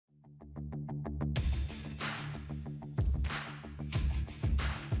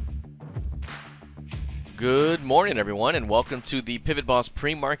Good morning, everyone, and welcome to the PivotBoss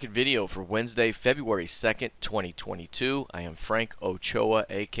pre-market video for Wednesday, February 2nd, 2022. I am Frank Ochoa,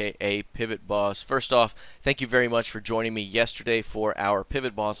 aka PivotBoss. First off, thank you very much for joining me yesterday for our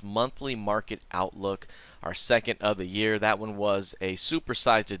PivotBoss monthly market outlook, our second of the year. That one was a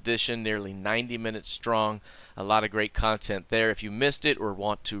supersized edition, nearly 90 minutes strong. A lot of great content there. If you missed it or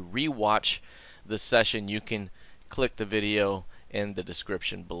want to re-watch the session, you can click the video in the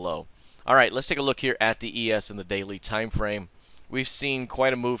description below. All right, let's take a look here at the ES in the daily time frame. We've seen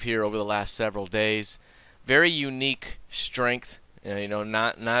quite a move here over the last several days. Very unique strength,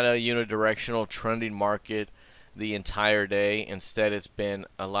 not a unidirectional trending market the entire day. Instead, it's been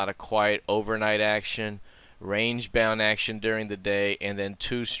a lot of quiet overnight action, range-bound action during the day, and then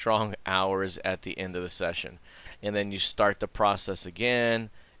 2 strong hours at the end of the session. And then you start the process again,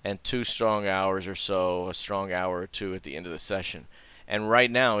 and 2 strong hours or so, a strong hour or 2 at the end of the session. And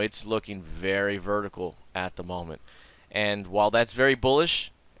right now, it's looking very vertical at the moment. And while that's very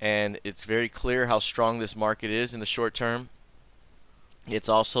bullish, and it's very clear how strong this market is in the short term, it's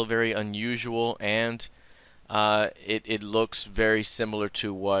also very unusual, and it looks very similar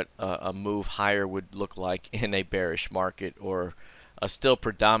to what a move higher would look like in a bearish market or a still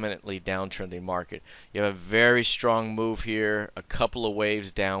predominantly downtrending market. You have a very strong move here, a couple of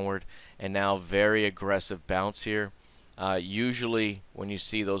waves downward, and now very aggressive bounce here. Usually when you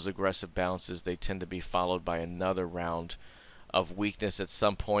see those aggressive bounces, they tend to be followed by another round of weakness at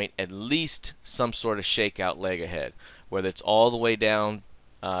some point, at least some sort of shakeout leg ahead, whether it's all the way down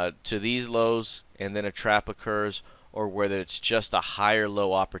to these lows and then a trap occurs, or whether it's just a higher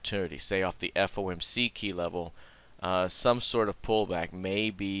low opportunity, say off the FOMC key level. Some sort of pullback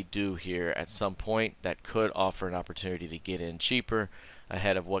may be due here at some point that could offer an opportunity to get in cheaper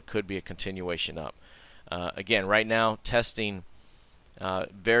ahead of what could be a continuation up. Again, right now, testing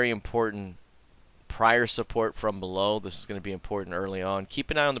very important prior support from below. This is going to be important early on.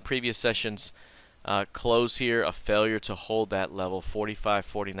 Keep an eye on the previous session's close here. A failure to hold that level,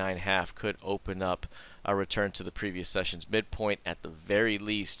 45.49.5, could open up a return to the previous session's midpoint, at the very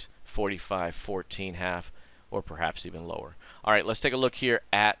least 45.14.5, or perhaps even lower. All right, let's take a look here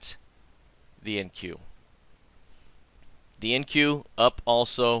at the NQ. The NQ up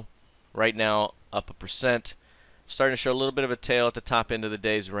also right now, up 1%, starting to show a little bit of a tail at the top end of the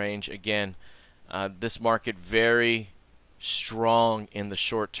day's range. Again, this market very strong in the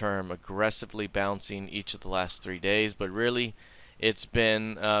short term, aggressively bouncing each of the last 3 days, but really it's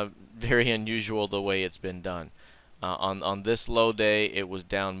been very unusual the way it's been done. On this low day, it was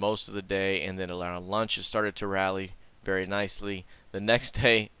down most of the day, and then around lunch it started to rally very nicely. The next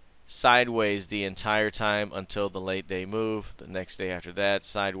day, sideways the entire time until the late day move. The next day after that,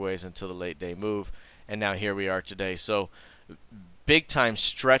 sideways until the late day move, and now here we are today. So big time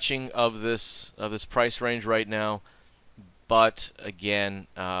stretching of this price range right now. But again,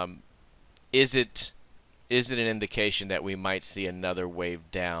 is it an indication that we might see another wave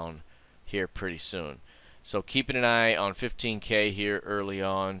down here pretty soon? So keeping an eye on 15K here early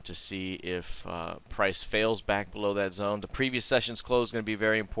on to see if price fails back below that zone. The previous session's close is going to be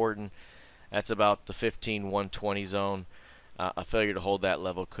very important. That's about the 15,120 zone. A failure to hold that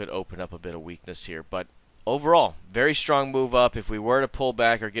level could open up a bit of weakness here. But overall, very strong move up. If we were to pull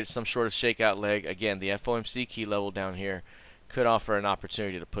back or get some sort of shakeout leg, again, the FOMC key level down here could offer an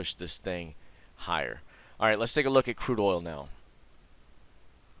opportunity to push this thing higher. All right, let's take a look at crude oil now.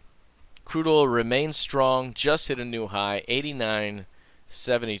 Crude oil remains strong, just hit a new high.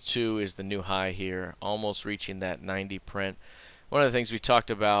 89.72 is the new high here, almost reaching that 90 print. One of the things we talked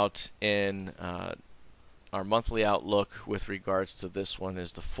about in our monthly outlook with regards to this one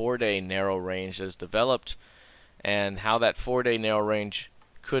is the 4-day narrow range that has developed, and how that 4-day narrow range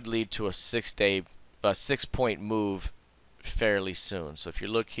could lead to a 6-point move fairly soon. So if you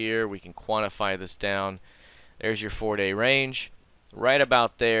look here, we can quantify this down. There's your 4-day range. Right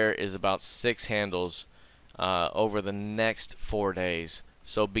about there is about 6 handles over the next 4 days.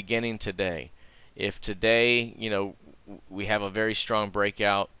 So beginning today, if today, we have a very strong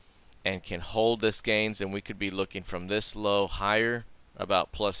breakout and can hold this gains, then we could be looking from this low higher,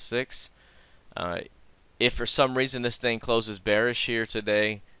 about +6. If for some reason this thing closes bearish here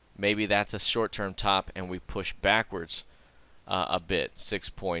today, maybe that's a short-term top and we push backwards a bit, 6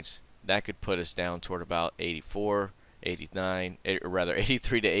 points. That could put us down toward about 84. 89, or rather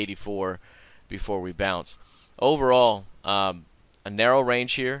 83 to 84 before we bounce. Overall, a narrow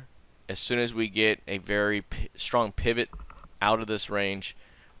range here. As soon as we get a very strong pivot out of this range,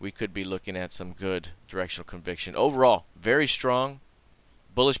 we could be looking at some good directional conviction. Overall, very strong,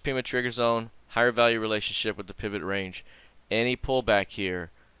 bullish pivot trigger zone, higher value relationship with the pivot range. Any pullback here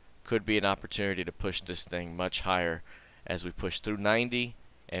could be an opportunity to push this thing much higher as we push through 90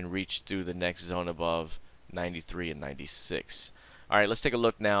 and reach through the next zone above 93 and 96. All right, let's take a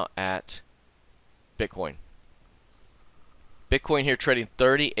look now at Bitcoin. Bitcoin here trading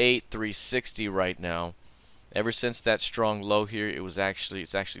 38,360 right now. Ever since that strong low here, it's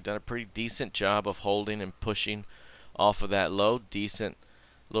actually done a pretty decent job of holding and pushing off of that low. Decent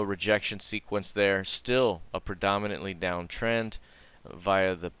little rejection sequence there. Still a predominantly downtrend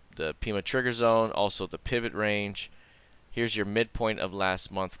via the PIMA trigger zone, also the pivot range. Here's your midpoint of last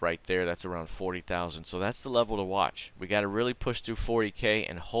month right there. That's around 40,000. So that's the level to watch. We got to really push through 40K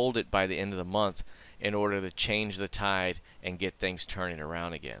and hold it by the end of the month in order to change the tide and get things turning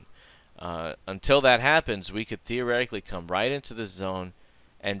around again. Until that happens, we could theoretically come right into this zone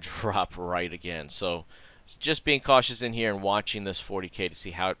and drop right again. So just being cautious in here and watching this 40K to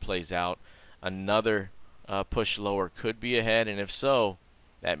see how it plays out. Another push lower could be ahead, and if so,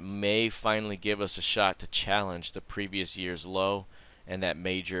 that may finally give us a shot to challenge the previous year's low and that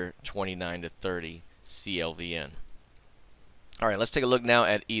major 29 to 30 CLVN. All right, let's take a look now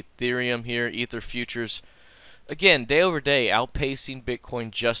at Ethereum here. Ether futures, again, day over day, outpacing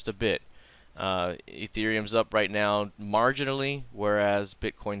Bitcoin just a bit. Ethereum's up right now marginally, whereas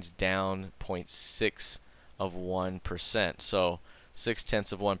Bitcoin's down 0.6 of 1%. So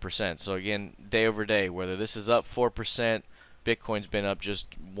 0.6%. So again, day over day, whether this is up 4%, Bitcoin's been up just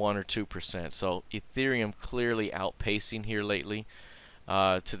 1 or 2%. So Ethereum clearly outpacing here lately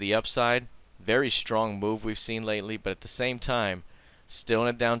to the upside. Very strong move we've seen lately, but at the same time, still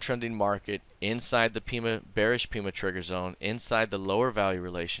in a downtrending market, inside the bearish PIMA trigger zone, inside the lower value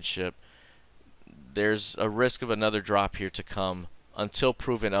relationship. There's a risk of another drop here to come until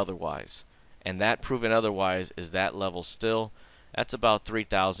proven otherwise. And that proven otherwise is that level still. That's about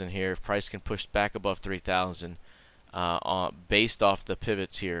 3,000 here. If price can push back above 3,000 based off the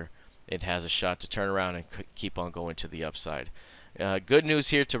pivots here, it has a shot to turn around and keep on going to the upside. Good news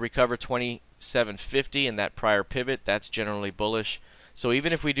here to recover 2750 in that prior pivot. That's generally bullish. So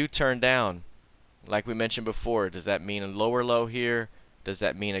even if we do turn down, like we mentioned before, does that mean a lower low here? Does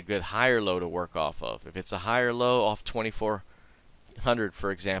that mean a good higher low to work off of? If it's a higher low off 2400, for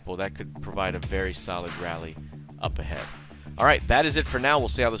example, that could provide a very solid rally up ahead. All right, that is it for now. We'll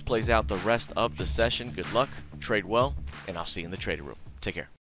see how this plays out the rest of the session. Good luck, trade well, and I'll see you in the trading room. Take care.